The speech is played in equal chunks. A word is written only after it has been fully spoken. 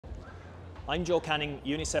I'm Joe Canning,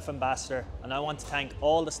 UNICEF Ambassador, and I want to thank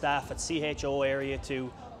all the staff at CHO Area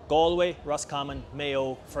 2, Galway, Roscommon,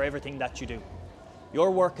 Mayo for everything that you do.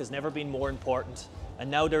 Your work has never been more important,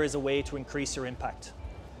 and now there is a way to increase your impact.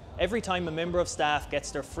 Every time a member of staff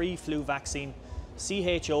gets their free flu vaccine,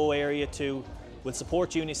 CHO Area 2 will support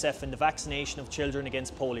UNICEF in the vaccination of children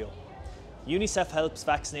against polio. UNICEF helps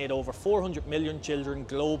vaccinate over 400 million children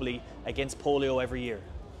globally against polio every year.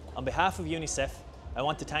 On behalf of UNICEF, I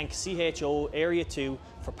want to thank CHO Area 2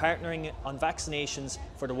 for partnering on vaccinations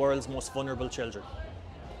for the world's most vulnerable children.